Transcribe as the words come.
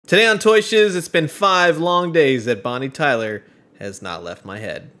Today on Toy Shiz, it's been 5 long days that Bonnie Tyler has not left my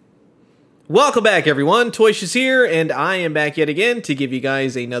head. Welcome back, everyone. Toy Shiz here, and I am back yet again to give you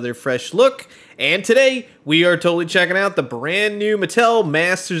guys another fresh look. And today, we are totally checking out the brand new Mattel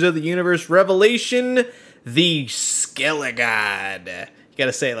Masters of the Universe Revelation, the Skelegod. You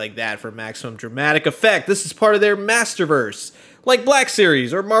gotta say it like that for maximum dramatic effect. This is part of their Masterverse. Like Black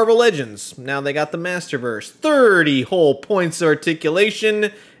Series or Marvel Legends, now they got the Masterverse. 30 whole points of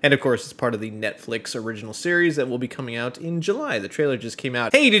articulation. And of course, it's part of the Netflix original series that will be coming out in July. The trailer just came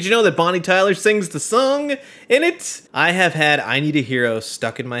out. Hey, did you know that Bonnie Tyler sings the song in it? I have had I Need a Hero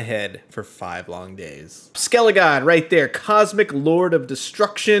stuck in my head for 5 long days. Skelegod right there, Cosmic Lord of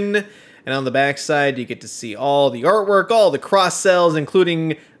Destruction. And on the backside, you get to see all the artwork, all the cross-sells,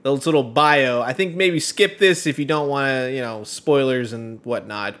 including those little bio. I think maybe skip this if you don't want to, you know, spoilers and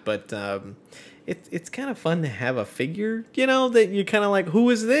whatnot. But it's kind of fun to have a figure, you know, that you kind of like, who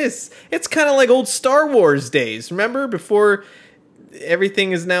is this? It's kind of like old Star Wars days. Remember? Before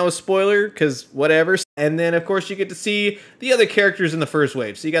everything is now a spoiler, because whatever. And then, of course, you get to see the other characters in the first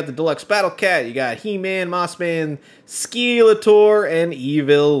wave. So you got the Deluxe Battle Cat, you got He-Man, Mossman, Skeletor, and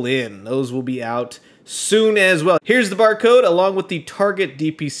Evil Lyn. Those will be out soon as well. Here's the barcode along with the Target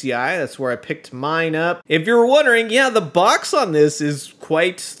DPCI. That's where I picked mine up. If you were wondering, yeah, the box on this is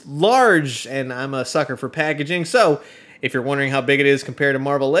quite large, and I'm a sucker for packaging. So if you're wondering how big it is compared to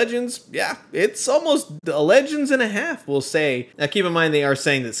Marvel Legends, yeah, it's almost a Legends and a half, we'll say. Now keep in mind they are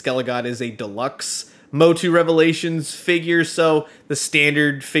saying that Skelegod is a deluxe MOTU Revelations figure, so the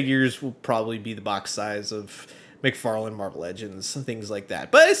standard figures will probably be the box size of McFarlane, Marvel Legends, things like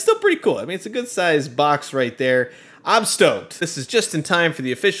that. But it's still pretty cool. I mean, it's a good size box right there. I'm stoked. This is just in time for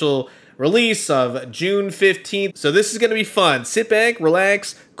the official release of June 15th. So this is going to be fun. Sit back,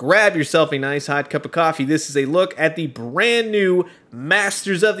 relax, grab yourself a nice hot cup of coffee. This is a look at the brand new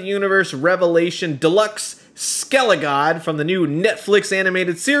Masters of the Universe Revelation Deluxe Skelegod from the new Netflix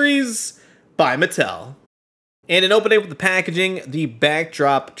animated series by Mattel. And in opening with the packaging, the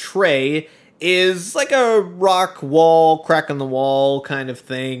backdrop tray is like a rock wall, crack in the wall kind of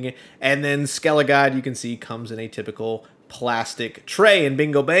thing. And then Skelegod, you can see, comes in a typical plastic tray. And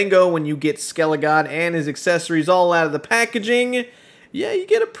bingo bango, when you get Skelegod and his accessories all out of the packaging, yeah, you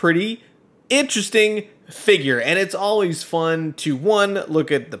get a pretty interesting figure. And it's always fun to, one,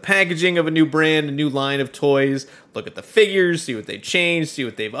 look at the packaging of a new brand, a new line of toys, look at the figures, see what they've changed, see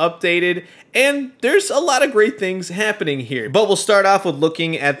what they've updated, and there's a lot of great things happening here. But we'll start off with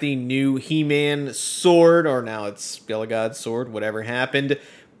looking at the new He-Man sword, or now it's Skelegod's sword, whatever happened.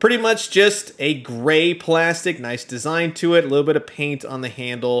 Pretty much just a gray plastic, nice design to it, a little bit of paint on the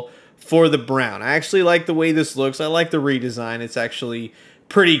handle for the brown. I actually like the way this looks. I like the redesign. It's actually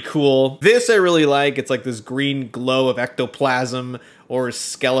pretty cool. This I really like. It's like this green glow of ectoplasm or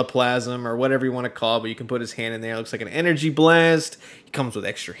skeleplasm or whatever you want to call it, but you can put his hand in there. It looks like an energy blast. He comes with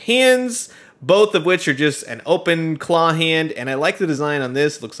extra hands, both of which are just an open claw hand, and I like the design on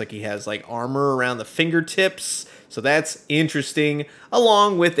this. It looks like he has like armor around the fingertips, so that's interesting,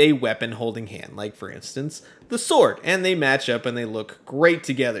 along with a weapon holding hand, like for instance, the sword, and they match up and they look great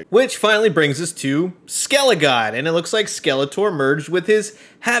together. Which finally brings us to Skelegod, and it looks like Skeletor merged with his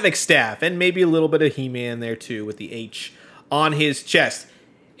Havoc staff, and maybe a little bit of He-Man there too with the H on his chest.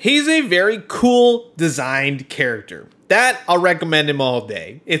 He's a very cool designed character. That, I'll recommend him all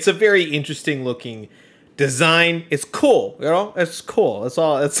day. It's a very interesting looking design. It's cool, you know? It's cool. That's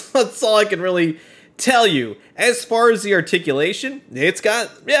all I can really tell you. As far as the articulation, it's got,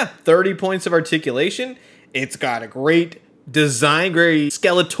 yeah, 30 points of articulation. It's got a great design, great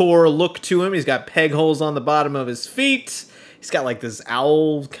Skeletor look to him. He's got peg holes on the bottom of his feet. He's got like this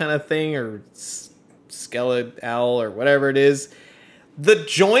owl kind of thing, or skeleton owl, or whatever it is. The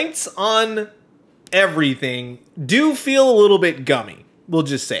joints on everything do feel a little bit gummy. We'll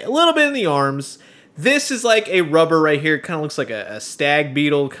just say a little bit in the arms. This is like a rubber right here. It kind of looks like a stag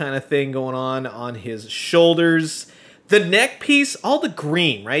beetle kind of thing going on his shoulders. The neck piece, all the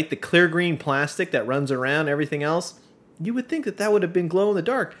green, right? The clear green plastic that runs around everything else. You would think that that would have been glow in the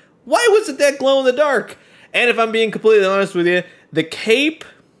dark. Why wasn't that glow in the dark? And if I'm being completely honest with you, the cape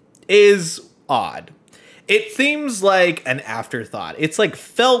is odd. It seems like an afterthought. It's like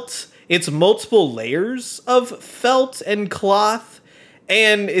felt. It's multiple layers of felt and cloth.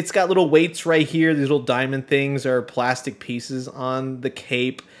 And it's got little weights right here. These little diamond things are plastic pieces on the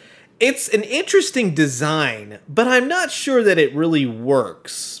cape. It's an interesting design, but I'm not sure that it really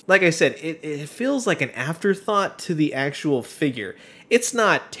works. Like I said, it feels like an afterthought to the actual figure. It's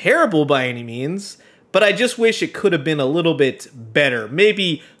not terrible by any means, but I just wish it could have been a little bit better,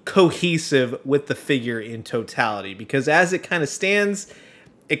 maybe cohesive with the figure in totality, because as it kind of stands,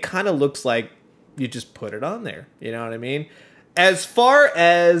 it kind of looks like you just put it on there. You know what I mean? As far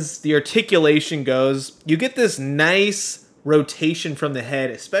as the articulation goes, you get this nice rotation from the head,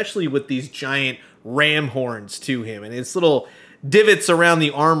 especially with these giant ram horns to him. And its little divots around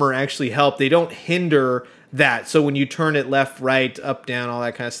the armor actually help. They don't hinder that. So when you turn it left, right, up, down, all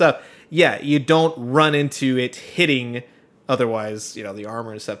that kind of stuff, yeah, you don't run into it hitting otherwise, you know, the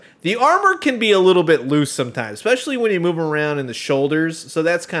armor and stuff. The armor can be a little bit loose sometimes, especially when you move him around in the shoulders. So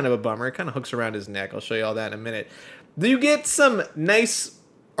that's kind of a bummer. It kind of hooks around his neck. I'll show you all that in a minute. You get some nice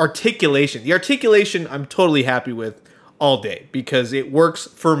articulation. The articulation I'm totally happy with all day because it works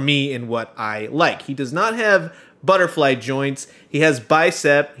for me in what I like. He does not have butterfly joints. He has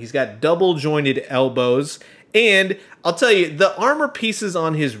bicep. He's got double jointed elbows. And I'll tell you, the armor pieces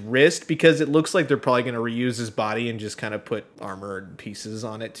on his wrist, because it looks like they're probably going to reuse his body and just kind of put armored pieces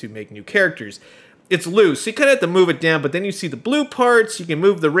on it to make new characters. It's loose. So you kind of have to move it down, but then you see the blue parts. You can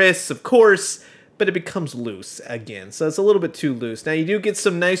move the wrists, of course, but it becomes loose again. So it's a little bit too loose. Now you do get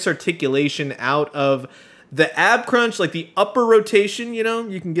some nice articulation out of the ab crunch, like the upper rotation, you know,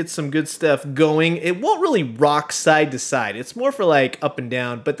 you can get some good stuff going. It won't really rock side to side. It's more for like up and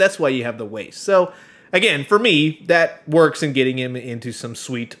down, but that's why you have the waist. So again, for me, that works in getting him into some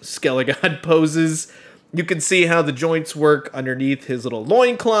sweet Skelegod poses. You can see how the joints work underneath his little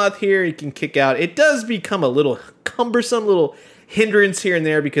loincloth here. He can kick out. It does become a little cumbersome, little hindrance here and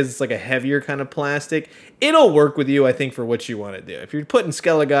there because it's like a heavier kind of plastic. It'll work with you, I think, for what you want to do. If you're putting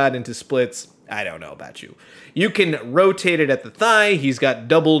Skelegod into splits, I don't know about you. You can rotate it at the thigh. He's got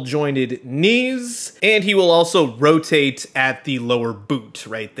double jointed knees, and he will also rotate at the lower boot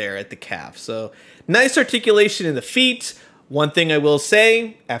right there at the calf. So nice articulation in the feet. One thing I will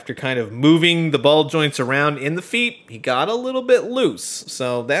say, after kind of moving the ball joints around in the feet, he got a little bit loose.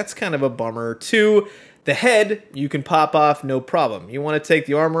 So that's kind of a bummer too. The head, you can pop off, no problem. You want to take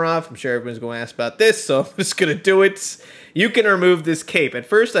the armor off, I'm sure everyone's going to ask about this, so I'm just going to do it. You can remove this cape. At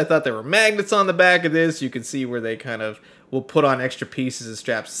first, I thought there were magnets on the back of this. You can see where they kind of will put on extra pieces of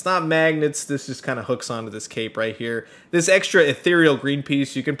straps. It's not magnets. This just kind of hooks onto this cape right here. This extra ethereal green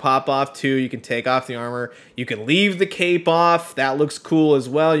piece you can pop off too. You can take off the armor. You can leave the cape off. That looks cool as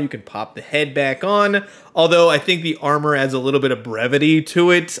well. You can pop the head back on. Although I think the armor adds a little bit of brevity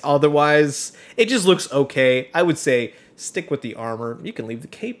to it. Otherwise, it just looks okay. I would say stick with the armor. You can leave the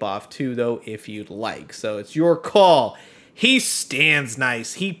cape off too, though, if you'd like. So it's your call. He stands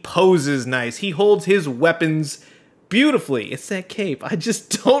nice. He poses nice. He holds his weapons beautifully. It's that cape. I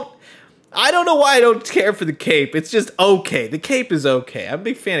don't know why I don't care for the cape. It's just okay. The cape is okay. I'm a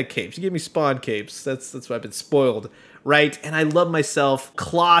big fan of capes. You give me Spawn capes. That's why I've been spoiled, right? And I love myself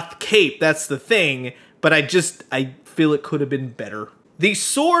cloth cape. That's the thing. But I feel it could have been better. The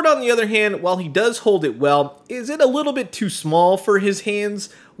sword, on the other hand, while he does hold it well, is it a little bit too small for his hands?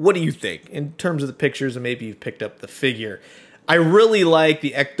 What do you think in terms of the pictures, and maybe you've picked up the figure? I really like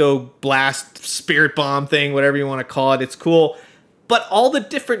the Ecto Blast Spirit Bomb thing, whatever you want to call it. It's cool. But all the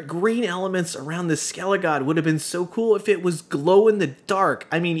different green elements around the Skelegod would have been so cool if it was glow in the dark.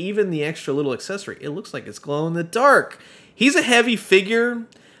 I mean, even the extra little accessory, it looks like it's glow in the dark. He's a heavy figure.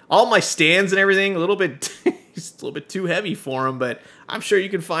 All my stands and everything, a little bit, he's a little bit too heavy for him, but I'm sure you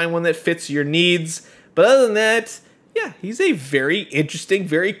can find one that fits your needs. But other than that, yeah, he's a very interesting,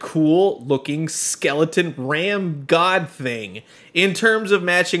 very cool looking skeleton ram god thing in terms of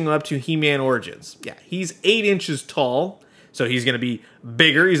matching up to He-Man Origins. Yeah, he's 8 inches tall, so he's going to be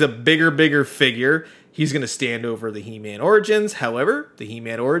bigger. He's a bigger figure. He's going to stand over the He-Man Origins. However, the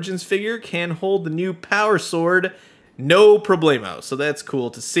He-Man Origins figure can hold the new Power Sword, no problemo. So that's cool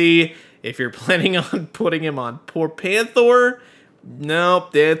to see. If you're planning on putting him on poor Panther,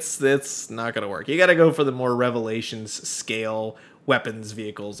 nope, that's not going to work. You got to go for the more Revelations scale, weapons,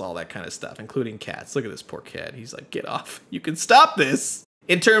 vehicles, all that kind of stuff, including cats. Look at this poor cat. He's like, get off. You can stop this.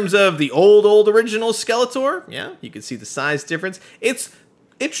 In terms of the old original Skeletor, yeah, you can see the size difference. It's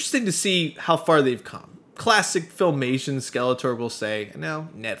interesting to see how far they've come. Classic Filmation Skeletor, we'll say, and now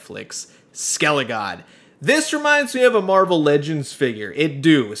Netflix Skelegod. This reminds me of a Marvel Legends figure. It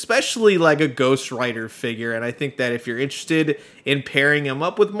do, especially like a Ghost Rider figure. And I think that if you're interested in pairing him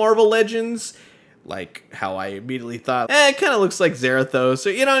up with Marvel Legends, like how I immediately thought, it kind of looks like Zarathos. So,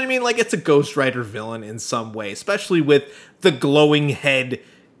 you know what I mean? Like it's a Ghost Rider villain in some way, especially with the glowing head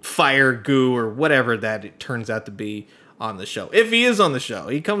fire goo or whatever that it turns out to be on the show. If he is on the show,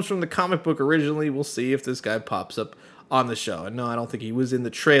 he comes from the comic book originally. We'll see if this guy pops up on the show. And no, I don't think he was in the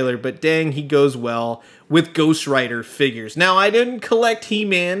trailer, but dang, he goes well with Ghost Rider figures. Now, I didn't collect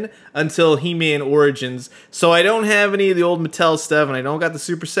He-Man until He-Man Origins, so I don't have any of the old Mattel stuff, and I don't got the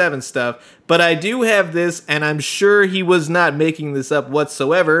Super 7 stuff, but I do have this, and I'm sure he was not making this up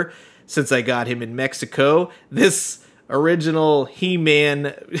whatsoever, since I got him in Mexico. This original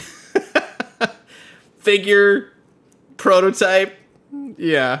He-Man figure prototype.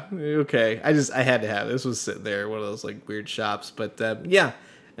 Yeah, okay. I had to have it. This was sitting there, one of those like weird shops. But yeah,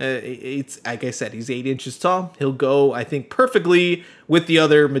 it's like I said, he's 8 inches tall. He'll go, I think, perfectly with the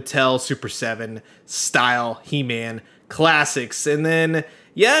other Mattel Super 7 style He-Man classics. And then,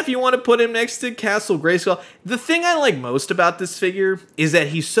 yeah, if you want to put him next to Castle Grayskull, the thing I like most about this figure is that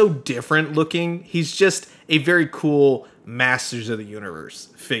he's so different looking. He's just a very cool Masters of the Universe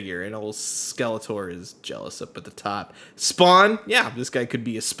figure, and old Skeletor is jealous up at the top. Spawn, yeah, this guy could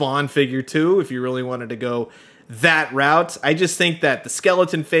be a Spawn figure too if you really wanted to go that route. I just think that the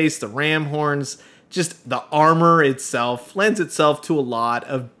skeleton face, the ram horns, just the armor itself lends itself to a lot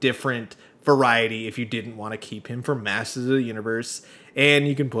of different variety if you didn't want to keep him for Masters of the Universe. And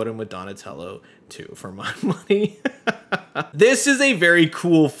you can put him with Donatello too for my money. This is a very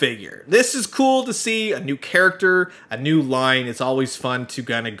cool figure. This is cool to see a new character, a new line. It's always fun to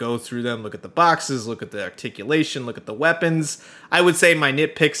kind of go through them, look at the boxes, look at the articulation, look at the weapons. I would say, my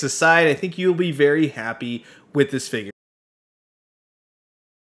nitpicks aside, I think you'll be very happy with this figure.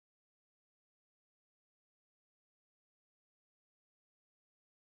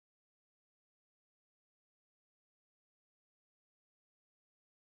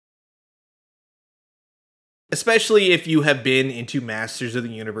 Especially if you have been into Masters of the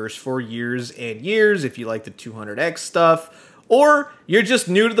Universe for years and years, if you like the 200X stuff, or you're just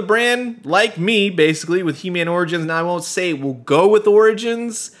new to the brand, like me, basically, with He-Man Origins. And I won't say we'll go with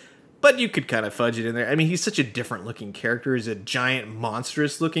Origins, but you could kind of fudge it in there. I mean, he's such a different looking character. He's a giant,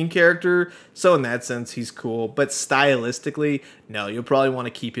 monstrous looking character, so in that sense, he's cool. But stylistically, no, you'll probably want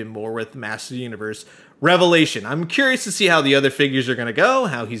to keep him more with Masters of the Universe Revelation. I'm curious to see how the other figures are going to go,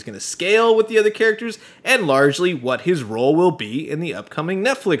 how he's going to scale with the other characters, and largely what his role will be in the upcoming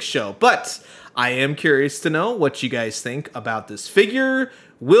Netflix show. But I am curious to know what you guys think about this figure.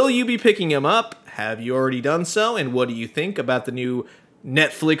 Will you be picking him up? Have you already done so? And what do you think about the new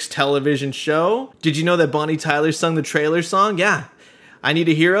Netflix television show? Did you know that Bonnie Tyler sung the trailer song? Yeah. I Need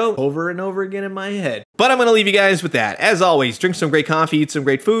a Hero over and over again in my head. But I'm going to leave you guys with that. As always, drink some great coffee, eat some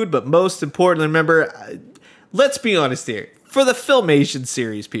great food, but most importantly, remember, let's be honest here. For the Filmation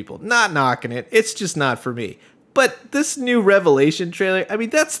series, people, not knocking it. It's just not for me. But this new Revelation trailer, I mean,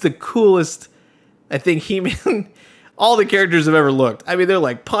 that's the coolest, I think, He-Man, all the characters have ever looked. I mean, they're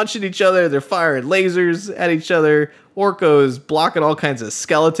like punching each other, they're firing lasers at each other, Orko's blocking all kinds of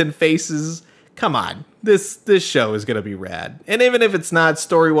skeleton faces. Come on, this show is gonna be rad. And even if it's not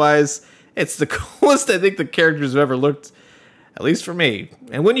story-wise, it's the coolest I think the characters have ever looked, at least for me.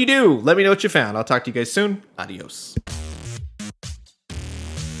 And when you do, let me know what you found. I'll talk to you guys soon. Adios.